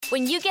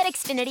When you get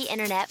Xfinity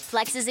Internet,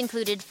 Flex is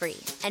included free.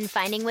 And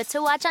finding what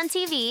to watch on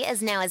TV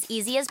is now as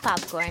easy as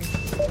popcorn.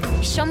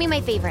 Show me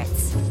my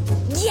favorites.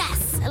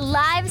 Yes,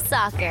 live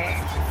soccer.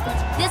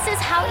 This is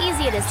how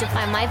easy it is to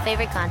find my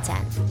favorite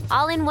content,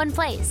 all in one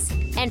place.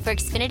 And for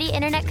Xfinity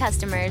Internet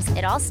customers,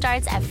 it all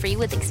starts at free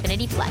with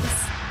Xfinity Flex.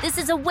 This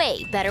is a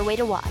way better way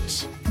to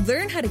watch.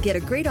 Learn how to get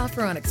a great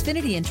offer on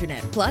Xfinity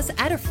Internet. Plus,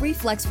 add a free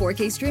Flex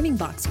 4K streaming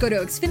box. Go to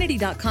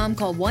Xfinity.com,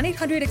 call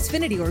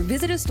 1-800-XFINITY, or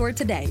visit a store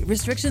today.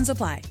 Restrictions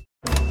apply.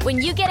 When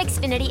you get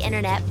Xfinity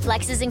Internet,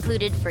 Flex is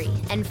included free.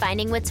 And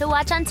finding what to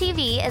watch on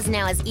TV is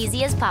now as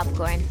easy as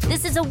popcorn.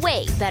 This is a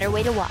way better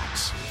way to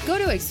watch. Go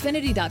to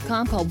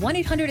Xfinity.com, call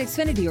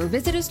 1-800-XFINITY, or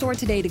visit a store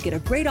today to get a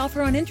great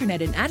offer on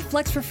Internet and add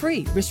Flex for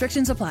free.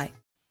 Restrictions apply.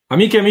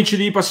 Amiche e amici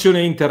di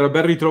Passione Inter,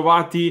 ben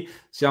ritrovati.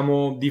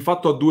 Siamo di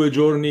fatto a 2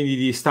 giorni di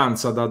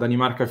distanza da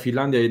Danimarca e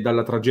Finlandia e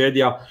dalla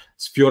tragedia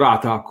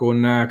sfiorata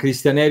con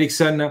Christian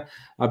Eriksen.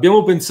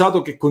 Abbiamo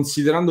pensato che,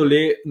 considerando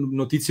le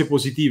notizie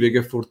positive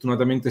che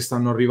fortunatamente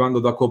stanno arrivando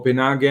da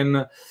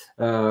Copenaghen,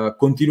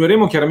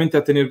 continueremo chiaramente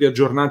a tenervi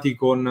aggiornati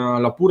con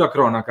la pura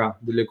cronaca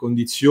delle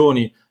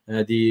condizioni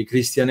di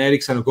Christian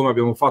Eriksen, come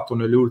abbiamo fatto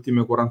nelle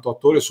ultime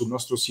 48 ore sul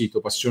nostro sito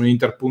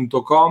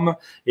passioneinter.com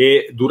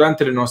e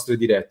durante le nostre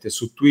dirette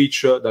su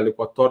Twitch dalle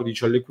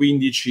 14 alle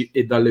 15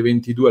 e dalle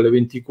 22 alle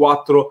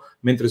 24,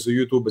 mentre su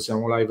YouTube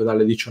siamo live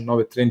dalle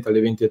 19.30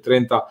 alle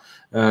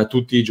 20.30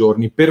 tutti i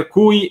giorni. Per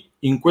cui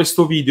in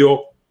questo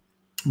video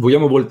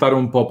vogliamo voltare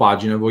un po'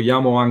 pagina,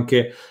 vogliamo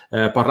anche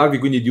parlarvi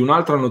quindi di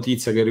un'altra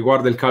notizia che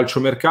riguarda il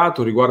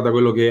calciomercato, riguarda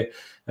quello che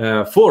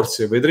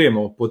forse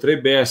vedremo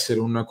potrebbe essere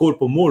un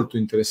colpo molto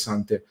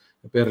interessante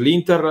per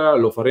l'Inter.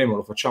 Lo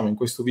facciamo in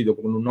questo video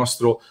con un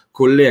nostro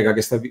collega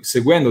che sta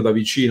seguendo da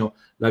vicino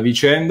la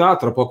vicenda.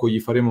 Tra poco gli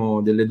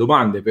faremo delle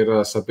domande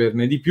per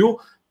saperne di più.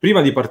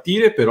 Prima di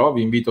partire però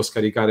vi invito a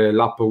scaricare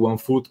l'app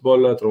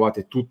OneFootball,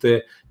 trovate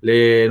tutte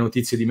le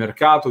notizie di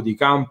mercato, di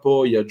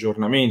campo, gli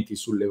aggiornamenti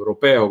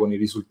sull'europeo con i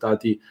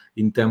risultati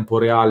in tempo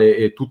reale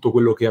e tutto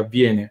quello che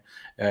avviene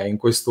in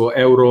questo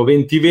Euro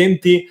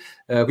 2020,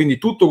 quindi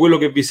tutto quello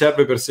che vi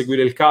serve per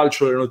seguire il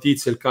calcio, le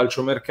notizie, il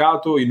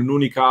calciomercato in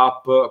un'unica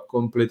app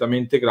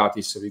completamente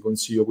gratis. Vi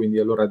consiglio quindi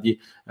allora di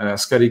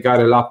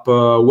scaricare l'app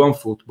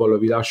OneFootball,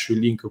 vi lascio il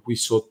link qui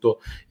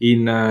sotto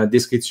in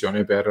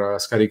descrizione per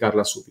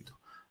scaricarla subito.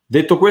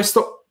 Detto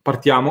questo,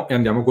 partiamo e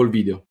andiamo col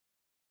video.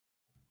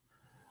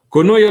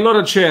 Con noi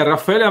allora c'è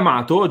Raffaele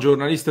Amato,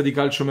 giornalista di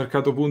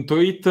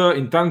calciomercato.it.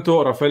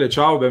 Intanto Raffaele,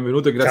 ciao,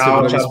 benvenuto e grazie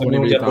per la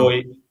disponibilità. Ciao,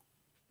 benvenuti a voi.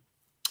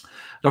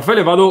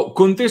 Raffaele, vado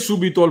con te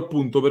subito al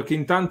punto, perché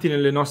in tanti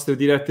nelle nostre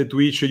dirette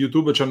Twitch e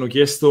YouTube ci hanno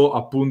chiesto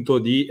appunto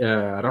di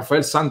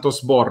Rafael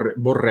Santos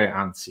Borré,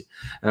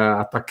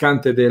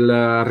 attaccante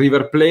del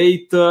River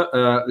Plate.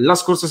 La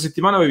scorsa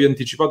settimana avevi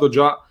anticipato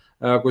già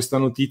questa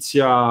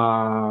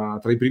notizia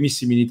tra i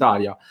primissimi in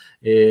Italia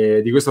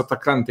di questo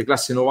attaccante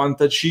classe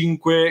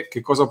 95.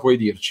 Che cosa puoi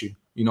dirci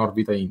in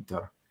orbita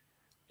Inter?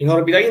 In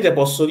orbita Inter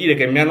posso dire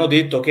che mi hanno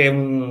detto che è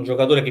un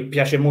giocatore che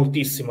piace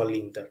moltissimo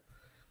all'Inter,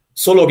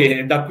 solo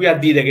che da qui a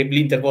dire che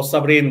l'Inter possa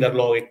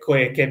prenderlo e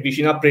che è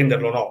vicino a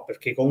prenderlo no,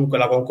 perché comunque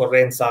la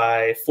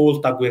concorrenza è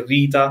folta,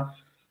 agguerrita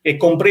e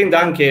comprende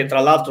anche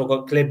tra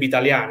l'altro club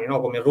italiani, no?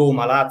 Come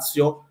Roma,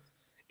 Lazio.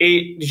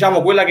 E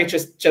diciamo quella che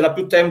c'è da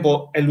più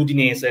tempo è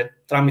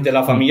l'Udinese, tramite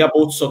la famiglia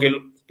Pozzo,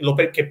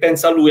 che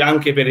pensa a lui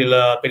anche per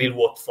il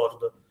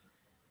Watford.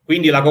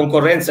 Quindi la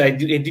concorrenza è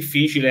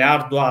difficile, è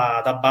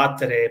ardua da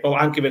battere,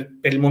 anche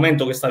per il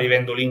momento che sta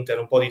vivendo l'Inter,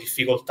 un po' di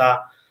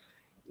difficoltà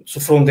su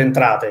fronte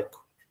entrate.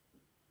 Ecco.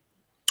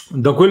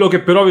 Da quello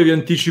che però avevi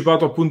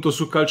anticipato appunto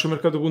su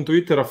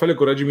calciomercato.it, Raffaele,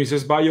 correggimi se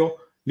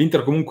sbaglio,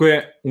 l'Inter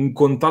comunque un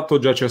contatto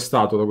già c'è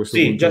stato da questo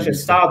punto di vista. Sì, già c'è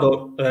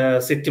stato.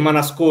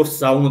 Settimana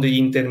scorsa uno degli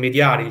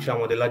intermediari,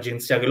 diciamo,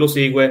 dell'agenzia che lo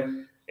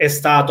segue è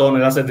stato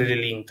nella sede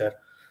dell'Inter.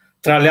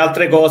 Tra le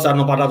altre cose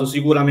hanno parlato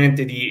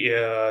sicuramente di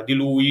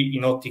lui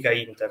in ottica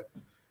Inter.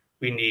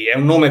 Quindi è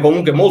un nome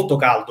comunque molto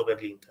caldo per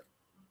l'Inter.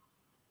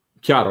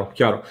 Chiaro.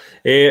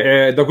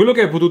 E da quello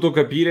che hai potuto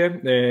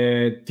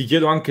capire, ti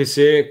chiedo anche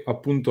se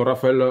appunto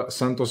Rafael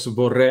Santos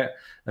Borré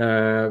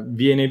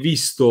viene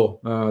visto,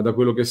 da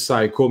quello che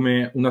sai,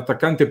 come un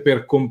attaccante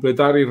per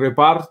completare il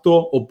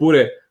reparto,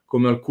 oppure,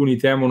 come alcuni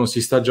temono,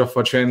 si sta già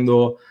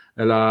facendo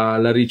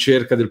la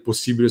ricerca del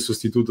possibile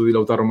sostituto di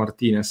Lautaro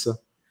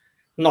Martinez?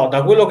 No,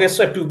 da quello che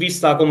so è più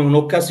vista come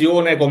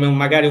un'occasione, come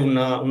magari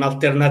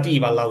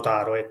un'alternativa a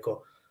Lautaro,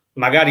 ecco.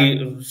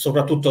 Magari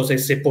soprattutto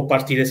se può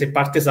partire, se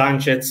parte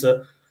Sanchez,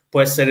 può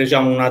essere,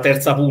 diciamo, una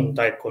terza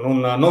punta, ecco,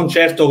 non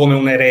certo come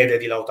un erede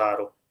di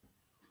Lautaro.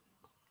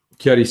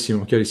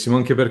 Chiarissimo,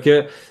 anche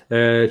perché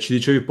ci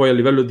dicevi poi a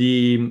livello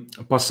di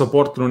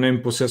passaporto non è in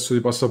possesso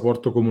di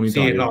passaporto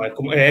comunitario. Sì,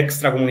 no, è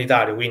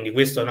extracomunitario, quindi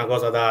questa è una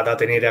cosa da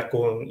tenere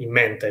in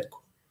mente, ecco.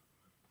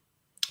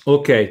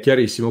 Ok,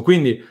 chiarissimo.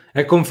 Quindi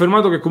è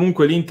confermato che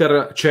comunque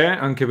l'Inter c'è,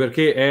 anche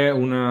perché è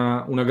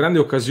una grande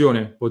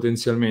occasione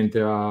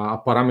potenzialmente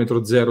a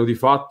parametro zero di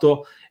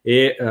fatto,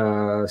 e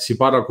si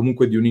parla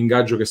comunque di un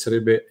ingaggio che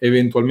sarebbe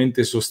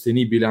eventualmente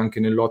sostenibile anche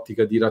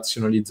nell'ottica di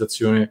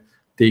razionalizzazione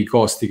dei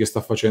costi che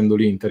sta facendo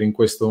l'Inter in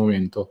questo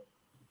momento.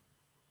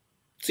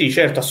 Sì,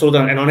 certo,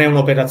 assolutamente, non è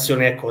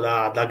un'operazione, ecco,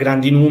 da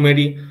grandi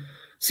numeri.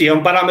 Sì, è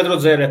un parametro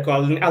zero, ecco,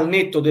 al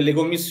netto delle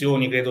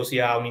commissioni credo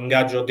sia un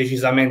ingaggio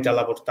decisamente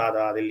alla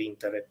portata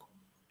dell'Inter, ecco.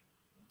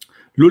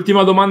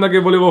 L'ultima domanda che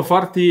volevo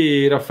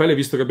farti, Raffaele,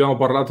 visto che abbiamo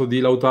parlato di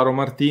Lautaro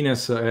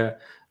Martinez, è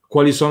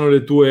quali sono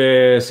le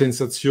tue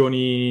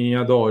sensazioni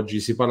ad oggi?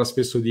 Si parla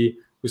spesso di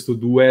questo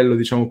duello,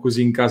 diciamo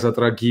così, in casa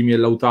tra Kimi e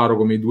Lautaro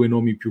come i due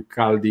nomi più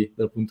caldi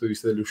dal punto di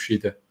vista delle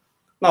uscite.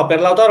 No,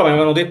 per Lautaro mi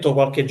avevano detto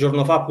qualche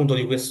giorno fa appunto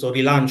di questo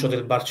rilancio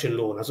del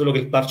Barcellona, solo che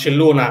il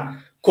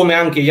Barcellona, come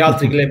anche gli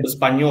altri club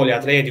spagnoli,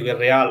 Atletico e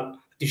Real,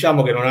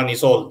 diciamo che non hanno i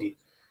soldi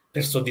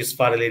per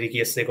soddisfare le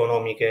richieste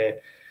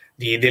economiche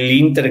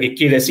dell'Inter, che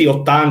chiede sì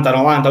 80,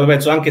 90, poi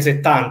penso anche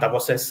 70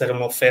 possa essere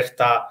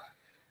un'offerta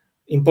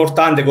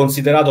importante,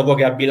 considerato poi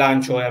che a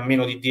bilancio è a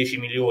meno di 10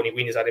 milioni,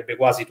 quindi sarebbe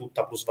quasi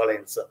tutta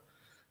plusvalenza.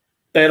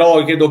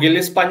 Però credo che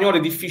le spagnole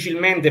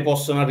difficilmente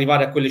possono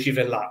arrivare a quelle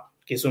cifre là,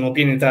 che sono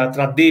piene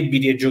tra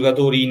debiti e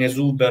giocatori in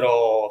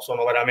esubero,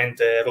 sono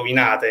veramente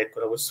rovinate, ecco,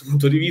 da questo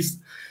punto di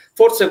vista.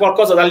 Forse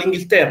qualcosa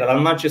dall'Inghilterra,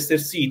 dal Manchester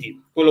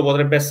City, quello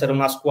potrebbe essere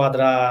una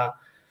squadra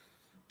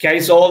che ha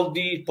i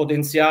soldi, il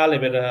potenziale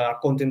per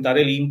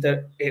accontentare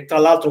l'Inter, e tra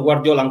l'altro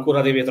Guardiola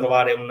ancora deve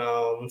trovare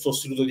un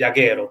sostituto di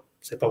Aguero,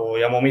 se proprio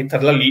vogliamo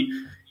metterla lì,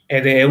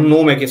 ed è un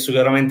nome che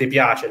sicuramente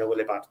piace da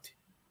quelle parti.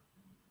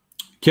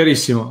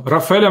 Chiarissimo.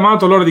 Raffaele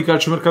Amato, allora di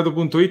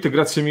calciomercato.it,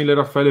 grazie mille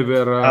Raffaele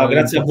per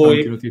grazie le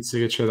importanti notizie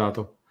che ci hai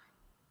dato.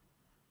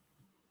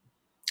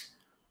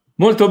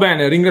 Molto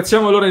bene,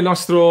 ringraziamo allora il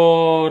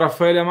nostro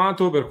Raffaele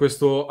Amato per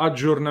questo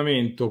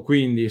aggiornamento,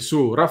 quindi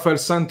su Rafael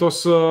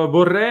Santos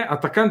Borré,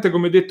 attaccante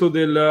come detto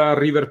del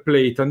River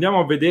Plate. Andiamo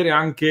a vedere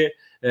anche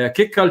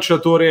che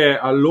calciatore è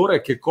allora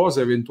e che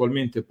cosa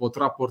eventualmente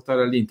potrà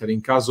portare all'Inter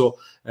in caso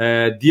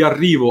di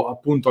arrivo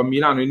appunto a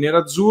Milano in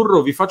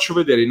nerazzurro. Vi faccio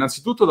vedere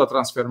innanzitutto da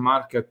Transfer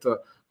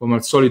Market, come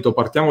al solito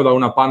partiamo da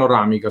una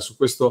panoramica su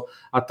questo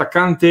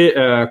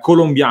attaccante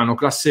colombiano,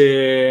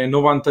 classe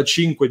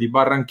 95 di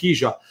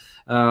Barranquilla,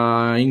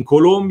 in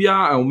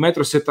Colombia,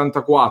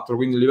 1,74 m,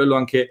 quindi a livello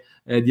anche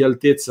di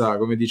altezza,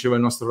 come diceva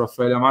il nostro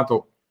Raffaele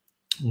Amato,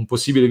 un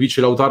possibile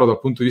vice Lautaro dal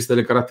punto di vista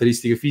delle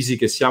caratteristiche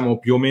fisiche, siamo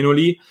più o meno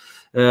lì.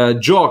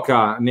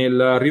 Gioca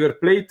nel River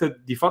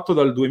Plate di fatto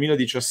dal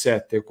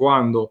 2017,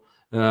 quando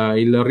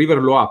il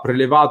River lo ha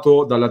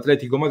prelevato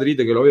dall'Atletico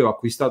Madrid, che lo aveva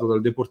acquistato dal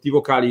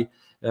Deportivo Cali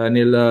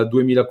nel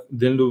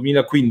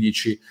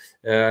 2015.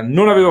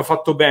 Non aveva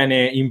fatto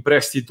bene in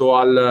prestito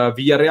al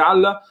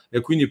Villarreal e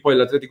quindi poi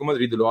l'Atletico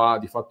Madrid lo ha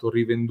di fatto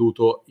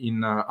rivenduto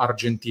in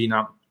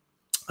Argentina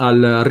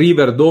al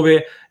River,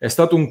 dove è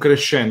stato un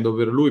crescendo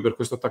per lui, per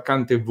questo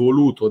attaccante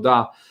voluto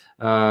da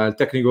il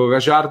tecnico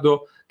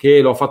Gajardo, che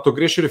lo ha fatto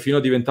crescere fino a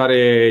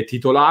diventare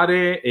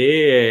titolare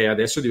e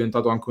adesso è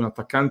diventato anche un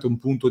attaccante, un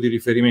punto di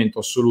riferimento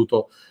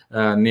assoluto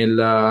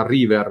nel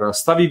River.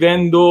 Sta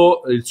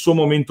vivendo il suo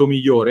momento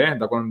migliore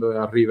da quando è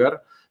al River,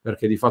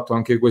 perché di fatto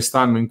anche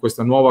quest'anno in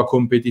questa nuova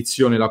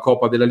competizione, la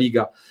Coppa della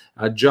Liga,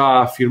 ha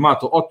già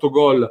firmato 8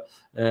 gol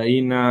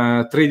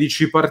in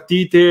 13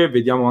 partite.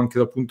 Vediamo anche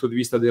dal punto di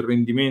vista del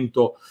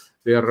rendimento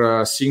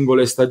per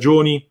singole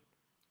stagioni.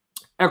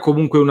 È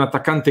comunque un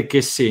attaccante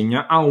che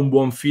segna, ha un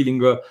buon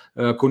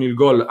feeling con il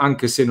gol,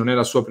 anche se non è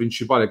la sua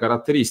principale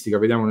caratteristica.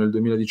 Vediamo nel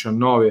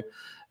 2019,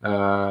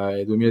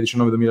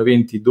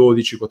 2019-2020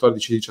 12,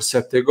 14,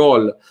 17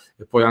 gol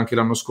e poi anche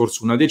l'anno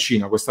scorso una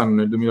decina. Quest'anno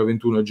nel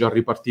 2021 è già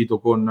ripartito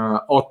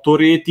con 8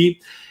 reti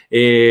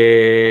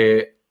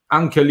e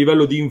anche a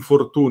livello di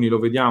infortuni, lo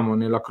vediamo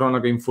nella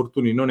cronaca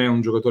infortuni, non è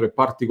un giocatore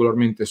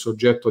particolarmente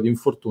soggetto ad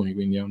infortuni,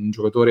 quindi è un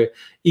giocatore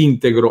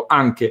integro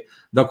anche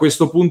da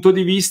questo punto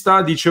di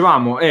vista.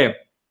 Dicevamo,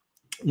 è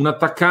un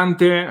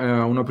attaccante,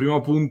 una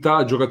prima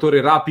punta, giocatore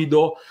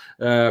rapido,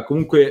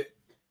 comunque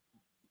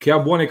che ha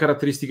buone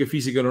caratteristiche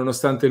fisiche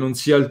nonostante non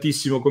sia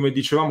altissimo, come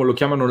dicevamo, lo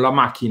chiamano la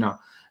macchina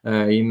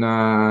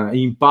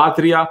in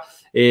patria,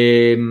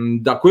 e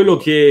da quello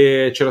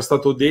che c'era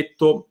stato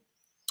detto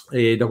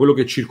e da quello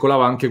che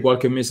circolava anche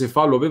qualche mese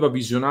fa, lo aveva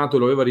visionato,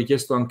 lo aveva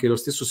richiesto anche lo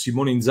stesso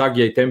Simone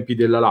Inzaghi ai tempi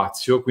della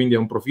Lazio, quindi è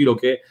un profilo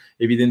che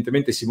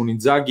evidentemente Simone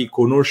Inzaghi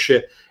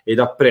conosce ed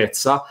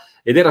apprezza,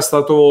 ed era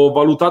stato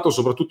valutato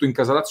soprattutto in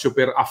casa Lazio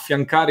per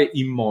affiancare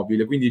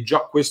Immobile, quindi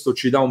già questo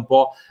ci dà un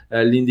po'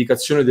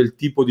 l'indicazione del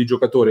tipo di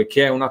giocatore,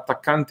 che è un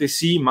attaccante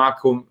sì, ma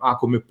ha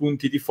come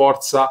punti di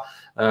forza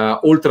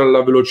oltre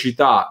alla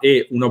velocità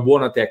e una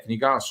buona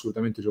tecnica,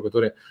 assolutamente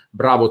giocatore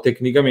bravo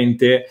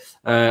tecnicamente,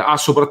 ha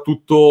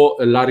soprattutto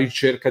la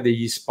ricerca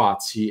degli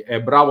spazi, è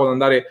bravo ad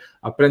andare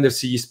a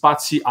prendersi gli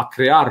spazi, a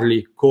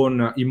crearli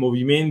con i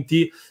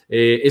movimenti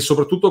e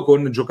soprattutto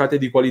con giocate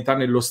di qualità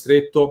nello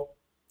stretto.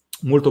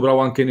 Molto bravo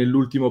anche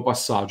nell'ultimo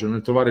passaggio,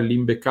 nel trovare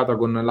l'imbeccata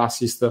con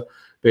l'assist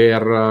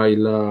per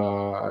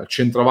il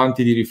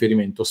centravanti di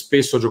riferimento.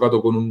 Spesso ha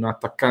giocato con un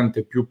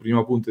attaccante più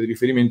prima punta di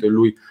riferimento e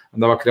lui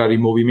andava a creare i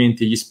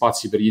movimenti e gli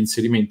spazi per gli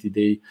inserimenti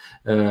dei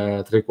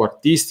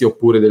trequartisti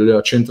oppure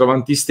del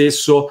centravanti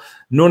stesso.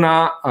 Non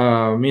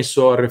ha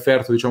messo a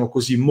referto, diciamo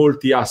così,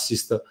 molti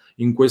assist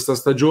in questa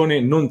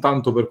stagione, non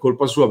tanto per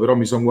colpa sua, però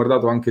mi sono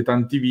guardato anche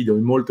tanti video,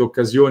 in molte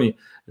occasioni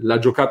la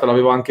giocata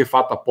l'aveva anche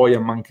fatta, poi ha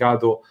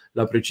mancato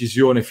la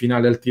precisione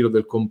finale al tiro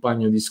del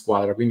compagno di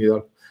squadra, quindi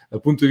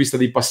dal punto di vista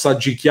dei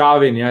passaggi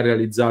chiave ne ha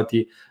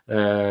realizzati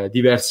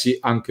diversi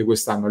anche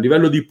quest'anno. A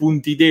livello di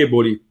punti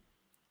deboli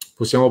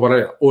possiamo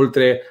parlare,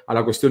 oltre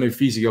alla questione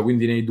fisica,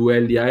 quindi nei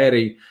duelli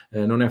aerei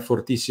non è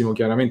fortissimo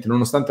chiaramente,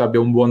 nonostante abbia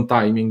un buon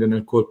timing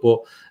nel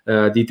colpo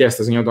di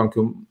testa, ha segnato anche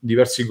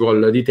diversi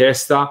gol di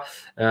testa,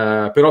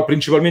 però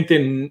principalmente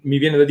mi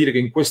viene da dire che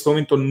in questo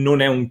momento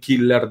non è un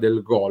killer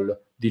del gol.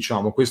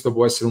 Diciamo, questo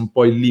può essere un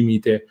po' il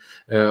limite,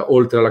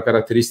 oltre alla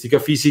caratteristica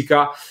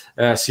fisica.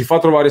 Si fa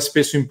trovare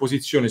spesso in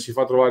posizione, si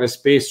fa trovare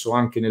spesso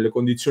anche nelle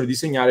condizioni di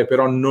segnare,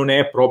 però non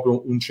è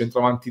proprio un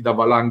centravanti da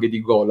valanghe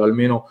di gol,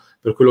 almeno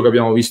per quello che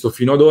abbiamo visto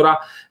fino ad ora.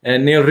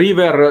 Nel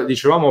River,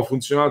 dicevamo, ha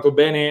funzionato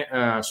bene,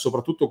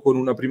 soprattutto con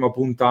una prima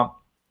punta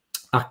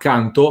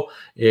accanto,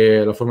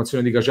 la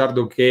formazione di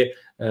Gagliardo che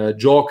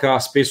gioca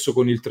spesso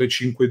con il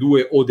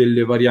 3-5-2 o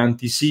delle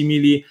varianti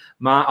simili,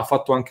 ma ha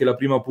fatto anche la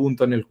prima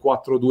punta nel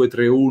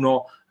 4-2-3-1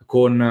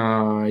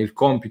 con il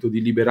compito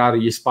di liberare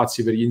gli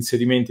spazi per gli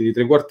inserimenti dei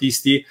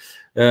trequartisti.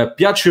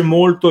 Piace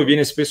molto e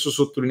viene spesso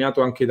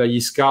sottolineato anche dagli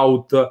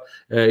scout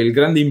il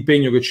grande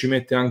impegno che ci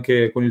mette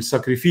anche con il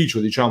sacrificio,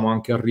 diciamo,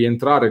 anche a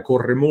rientrare,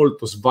 corre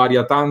molto,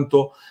 svaria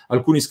tanto.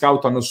 Alcuni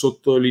scout hanno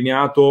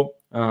sottolineato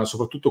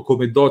soprattutto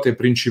come dote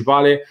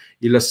principale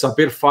il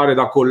saper fare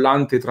da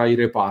collante tra i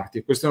reparti,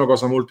 e questa è una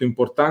cosa molto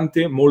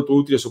importante, molto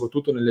utile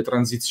soprattutto nelle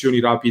transizioni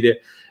rapide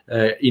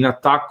in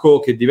attacco,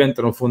 che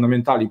diventano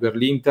fondamentali per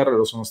l'Inter,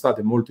 lo sono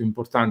state molto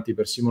importanti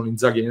per Simone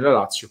Inzaghi nella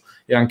Lazio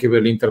e anche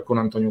per l'Inter con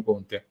Antonio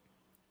Conte.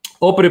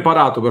 Ho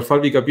preparato, per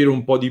farvi capire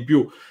un po' di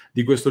più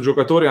di questo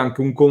giocatore,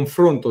 anche un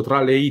confronto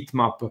tra le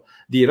hitmap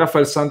di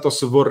Rafael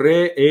Santos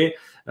Borré e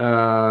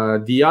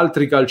di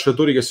altri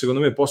calciatori che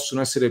secondo me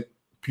possono essere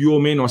più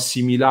o meno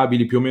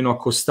assimilabili, più o meno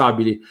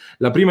accostabili.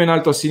 La prima in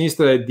alto a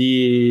sinistra è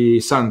di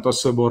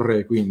Santos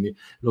Borré, quindi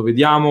lo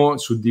vediamo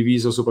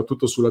suddiviso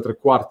soprattutto sulla tre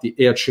quarti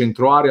e a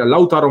centro area.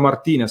 Lautaro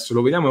Martinez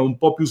lo vediamo è un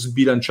po' più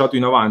sbilanciato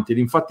in avanti, ed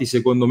infatti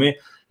secondo me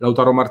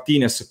Lautaro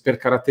Martinez per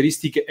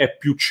caratteristiche è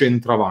più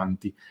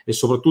centravanti, e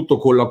soprattutto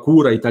con la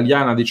cura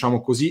italiana,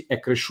 diciamo così, è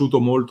cresciuto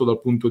molto dal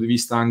punto di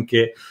vista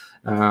anche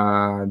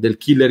del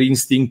killer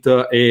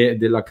instinct e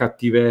della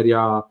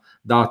cattiveria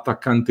da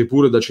attaccante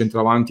puro, da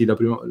centravanti.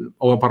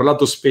 Ho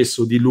parlato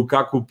spesso di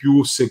Lukaku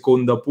più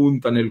seconda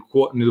punta nel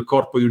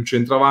corpo di un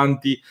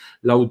centravanti,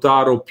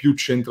 Lautaro più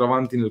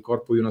centravanti nel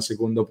corpo di una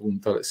seconda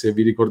punta, se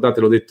vi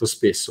ricordate l'ho detto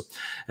spesso.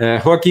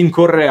 Joaquin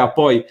Correa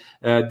poi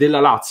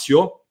della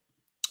Lazio,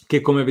 che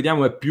come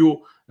vediamo è più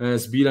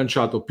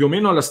sbilanciato, più o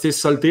meno alla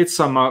stessa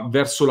altezza ma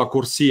verso la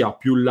corsia,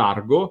 più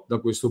largo da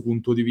questo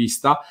punto di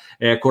vista.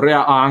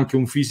 Correa ha anche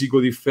un fisico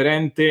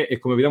differente e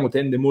come vediamo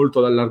tende molto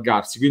ad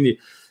allargarsi, quindi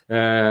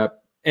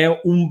è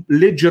un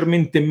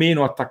leggermente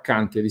meno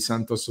attaccante di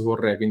Santos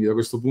Borré, quindi da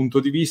questo punto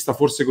di vista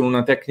forse con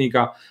una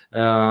tecnica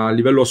a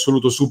livello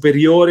assoluto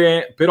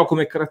superiore, però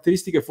come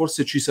caratteristiche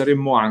forse ci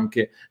saremmo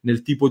anche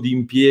nel tipo di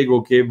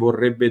impiego che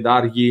vorrebbe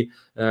dargli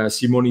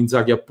Simone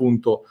Inzaghi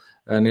appunto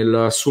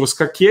nel suo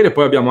scacchiere.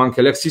 Poi abbiamo anche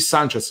Alexis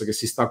Sanchez che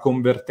si sta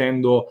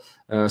convertendo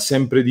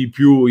sempre di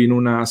più in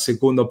una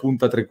seconda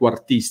punta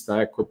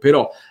trequartista, ecco.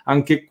 Però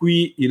anche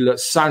qui il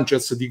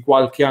Sanchez di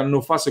qualche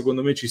anno fa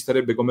secondo me ci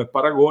starebbe come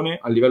paragone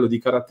a livello di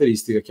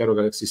caratteristiche. È chiaro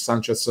che Alexis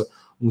Sanchez,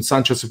 un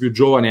Sanchez più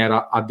giovane,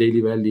 era a dei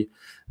livelli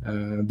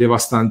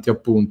devastanti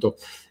appunto.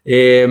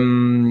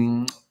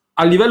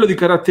 A livello di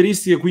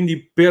caratteristiche,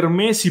 quindi, per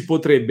me si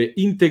potrebbe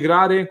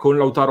integrare con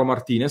Lautaro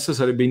Martinez,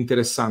 sarebbe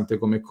interessante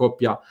come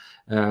coppia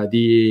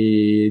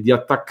di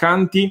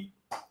attaccanti,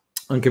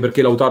 anche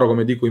perché Lautaro,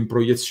 come dico, in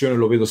proiezione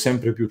lo vedo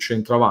sempre più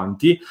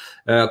centravanti.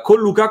 Con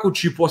Lukaku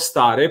ci può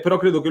stare, però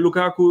credo che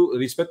Lukaku,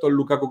 rispetto al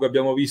Lukaku che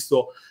abbiamo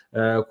visto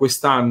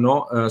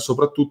quest'anno,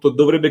 soprattutto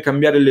dovrebbe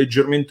cambiare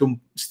leggermente un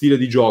stile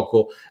di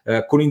gioco.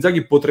 Con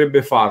Inzaghi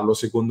potrebbe farlo,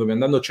 secondo me,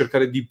 andando a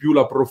cercare di più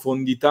la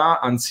profondità,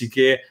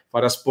 anziché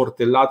fare a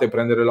sportellate,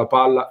 prendere la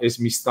palla e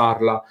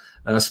smistarla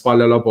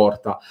spalle alla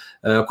porta.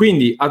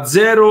 Quindi a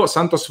 0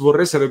 Santos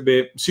Borré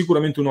sarebbe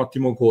sicuramente un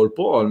ottimo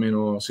colpo,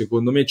 almeno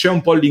secondo me. C'è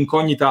un po'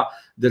 l'incognita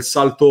del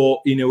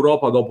salto in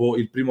Europa dopo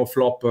il primo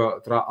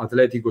flop tra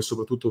Atletico e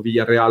soprattutto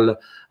Villarreal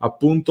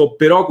appunto,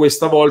 però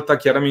questa volta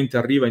chiaramente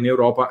arriva in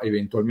Europa,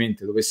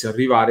 eventualmente dovesse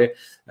arrivare,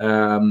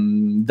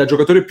 da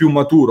giocatore più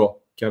maturo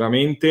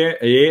chiaramente,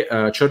 e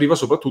ci arriva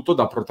soprattutto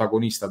da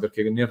protagonista,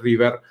 perché nel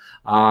River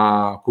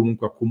ha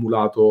comunque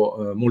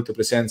accumulato molte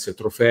presenze,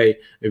 trofei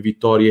e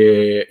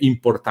vittorie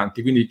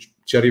importanti, quindi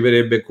ci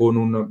arriverebbe con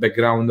un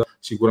background,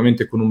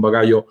 sicuramente con un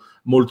bagaglio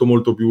molto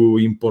molto più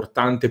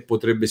importante,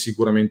 potrebbe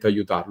sicuramente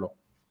aiutarlo.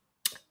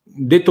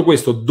 detto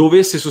questo,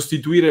 dovesse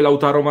sostituire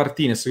Lautaro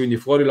Martinez, quindi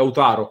fuori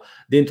Lautaro,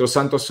 dentro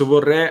Santos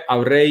Borré,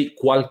 avrei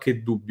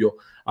qualche dubbio,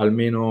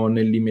 almeno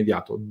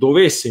nell'immediato.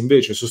 Dovesse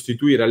invece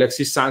sostituire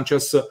Alexis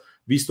Sanchez,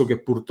 visto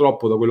che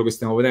purtroppo da quello che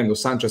stiamo vedendo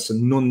Sanchez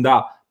non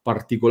dà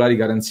particolari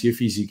garanzie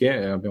fisiche,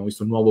 abbiamo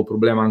visto un nuovo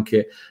problema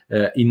anche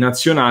in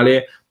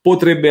nazionale,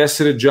 potrebbe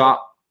essere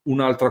già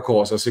un'altra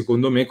cosa,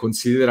 secondo me,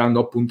 considerando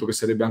appunto che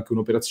sarebbe anche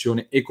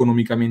un'operazione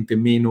economicamente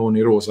meno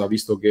onerosa,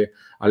 visto che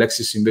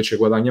Alexis invece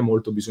guadagna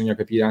molto. Bisogna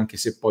capire anche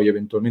se poi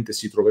eventualmente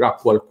si troverà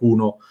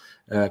qualcuno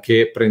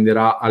che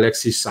prenderà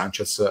Alexis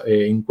Sanchez,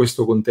 e in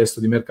questo contesto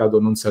di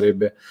mercato non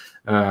sarebbe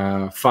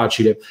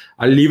facile.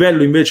 A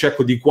livello invece,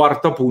 ecco, di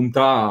quarta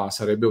punta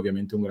sarebbe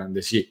ovviamente un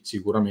grande sì,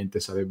 sicuramente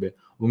sarebbe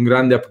un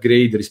grande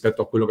upgrade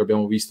rispetto a quello che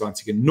abbiamo visto,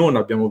 anzi che non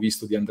abbiamo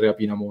visto, di Andrea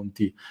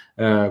Pinamonti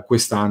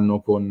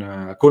quest'anno con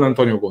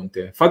Antonio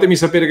Conte. Fatemi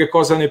sapere che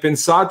cosa ne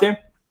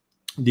pensate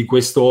di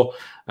questo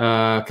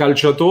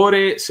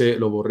calciatore, se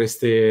lo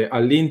vorreste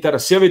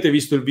all'Inter. Se avete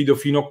visto il video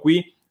fino a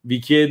qui, vi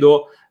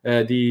chiedo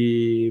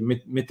di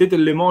mettete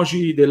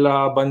l'emoji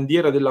della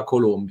bandiera della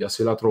Colombia,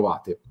 se la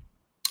trovate,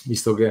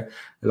 visto che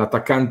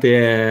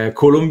l'attaccante è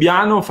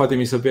colombiano.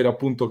 Fatemi sapere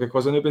appunto che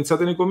cosa ne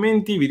pensate nei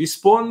commenti, vi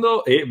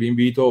rispondo, e vi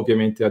invito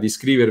ovviamente ad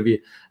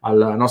iscrivervi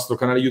al nostro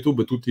canale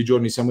YouTube. Tutti i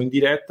giorni siamo in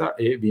diretta,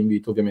 e vi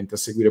invito ovviamente a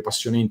seguire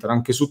Passione Inter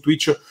anche su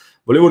Twitch.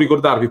 Volevo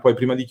ricordarvi poi,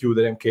 prima di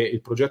chiudere, che il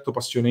progetto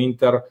Passione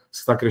Inter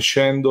sta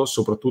crescendo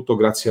soprattutto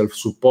grazie al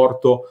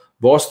supporto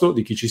vostro,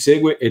 di chi ci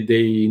segue e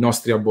dei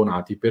nostri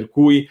abbonati, per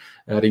cui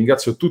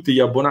ringrazio tutti gli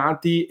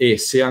abbonati, e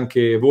se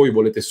anche voi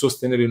volete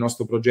sostenere il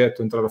nostro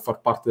progetto, entrare a far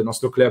parte del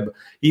nostro club,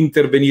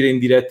 intervenire in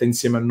diretta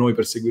insieme a noi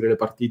per seguire le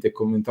partite e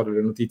commentare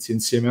le notizie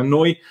insieme a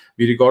noi,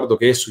 vi ricordo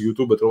che su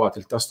YouTube trovate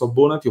il tasto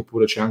abbonati,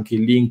 oppure c'è anche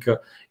il link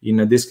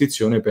in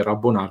descrizione per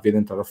abbonarvi ed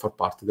entrare a far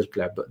parte del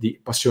club di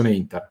Passione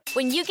Inter.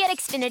 When you get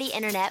Xfinity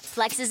Internet,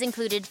 Flex is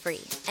included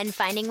free, and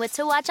finding what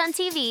to watch on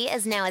TV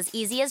is now as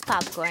easy as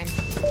popcorn.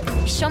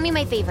 Show me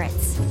my favorites.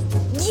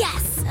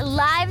 Yes,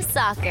 live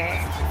soccer.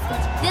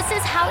 This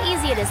is how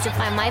easy it is to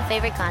find my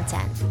favorite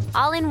content,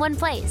 all in one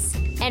place.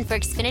 And for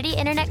Xfinity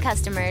Internet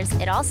customers,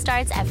 it all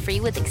starts at free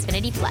with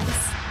Xfinity Flex.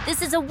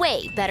 This is a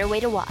way better way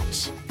to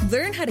watch.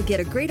 Learn how to get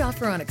a great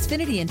offer on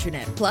Xfinity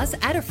Internet. Plus,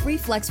 add a free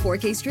Flex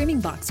 4K streaming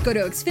box. Go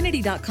to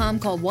Xfinity.com,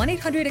 call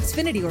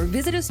 1-800-XFINITY, or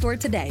visit a store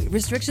today.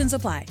 Restrictions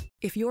apply.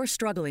 If you're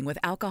struggling with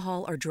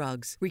alcohol or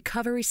drugs,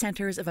 Recovery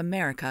Centers of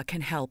America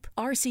can help.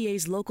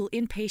 RCA's local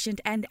inpatient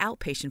and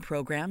outpatient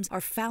programs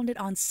are founded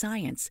on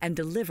science and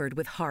delivered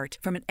with heart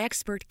from an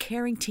expert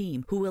caring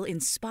team who will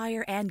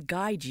inspire and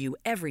guide you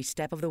every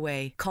step of the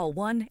way. Call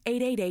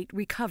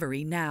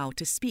 1-888-RECOVERY now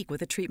to speak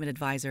with a treatment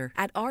advisor.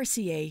 At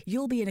RCA,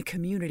 you'll be in a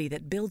community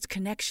that builds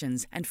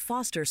connections and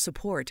fosters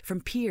support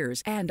from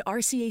peers and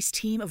RCA's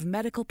team of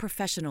medical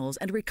professionals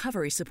and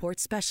recovery support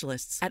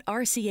specialists. At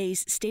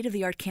RCA's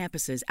state-of-the-art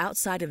campuses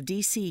outside of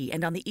D.C.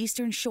 and on the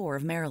eastern shore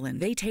of Maryland,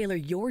 they tailor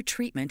your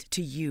treatment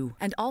to you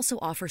and also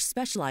offer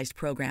specialized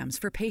programs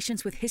for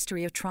patients with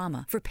history of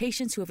trauma, for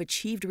patients who have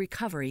achieved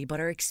recovery but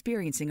are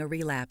experiencing a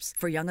relapse,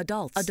 for young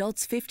adults,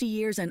 adults 50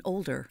 years and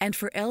older, and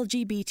for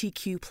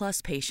LGBTQ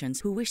plus patients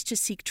who wish to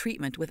seek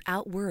treatment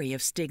without worry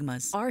of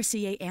stigmas.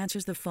 RCA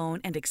answers the phone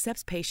and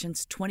accepts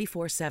patients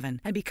 24/7.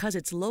 And because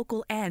it's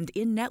local and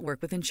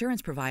in-network with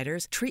insurance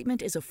providers,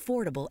 treatment is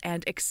affordable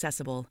and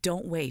accessible.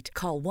 Don't wait.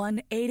 Call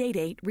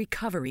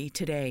 1-888-RECOVERY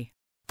today.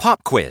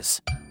 Pop quiz.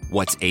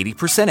 What's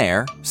 80%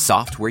 air,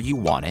 soft where you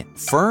want it,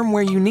 firm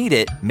where you need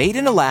it, made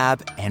in a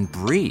lab, and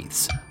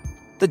breathes?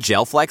 The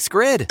GelFlex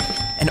Grid.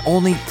 And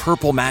only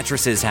Purple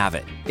mattresses have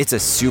it. It's a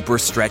super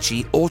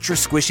stretchy, ultra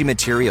squishy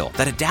material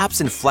that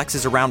adapts and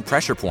flexes around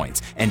pressure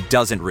points and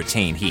doesn't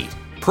retain heat.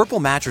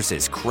 Purple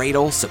mattresses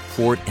cradle,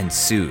 support, and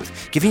soothe,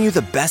 giving you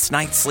the best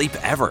night's sleep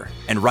ever.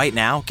 And right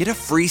now, get a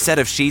free set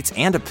of sheets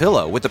and a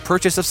pillow with the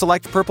purchase of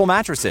select Purple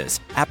mattresses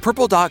at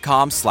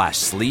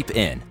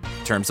purple.com/sleepin.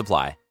 Terms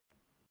apply.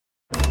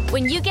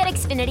 When you get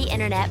Xfinity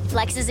Internet,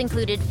 Flex is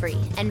included free,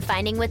 and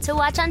finding what to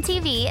watch on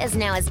TV is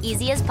now as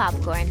easy as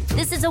popcorn.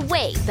 This is a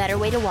way better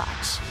way to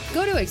watch.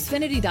 Go to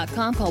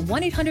Xfinity.com, call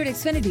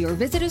 1-800-XFINITY, or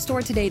visit a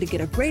store today to get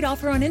a great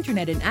offer on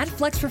internet and add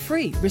Flex for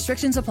free.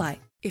 Restrictions apply.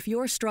 If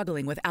you're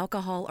struggling with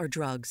alcohol or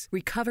drugs,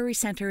 Recovery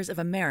Centers of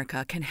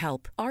America can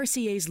help.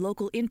 RCA's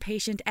local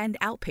inpatient and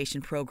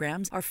outpatient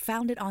programs are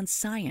founded on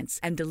science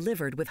and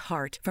delivered with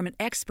heart from an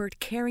expert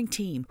caring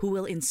team who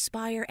will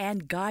inspire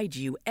and guide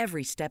you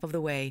every step of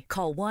the way.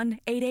 Call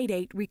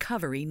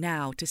 1-888-RECOVERY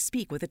now to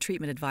speak with a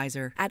treatment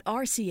advisor. At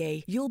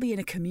RCA, you'll be in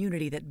a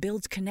community that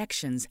builds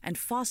connections and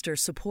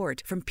fosters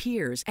support from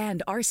peers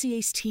and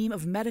RCA's team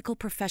of medical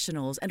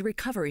professionals and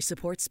recovery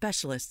support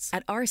specialists.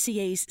 At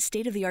RCA's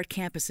state-of-the-art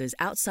campuses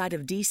outside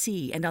of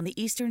D.C. and on the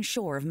Eastern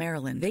Shore of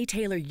Maryland. They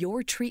tailor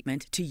your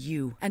treatment to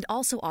you and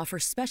also offer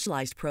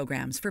specialized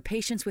programs for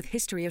patients with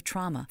history of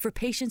trauma, for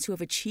patients who have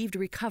achieved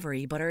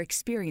recovery but are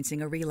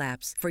experiencing a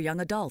relapse, for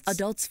young adults,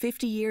 adults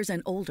 50 years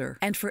and older,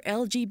 and for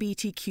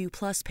LGBTQ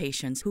plus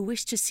patients who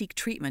wish to seek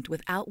treatment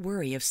without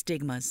worry of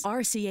stigmas.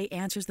 RCA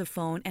answers the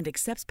phone and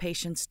accepts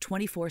patients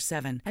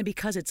 24/7. And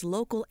because it's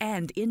local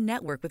and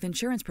in-network with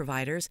insurance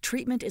providers,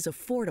 treatment is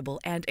affordable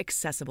and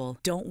accessible.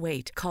 Don't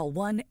wait. Call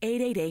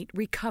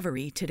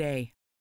 1-888-RECOVERY today.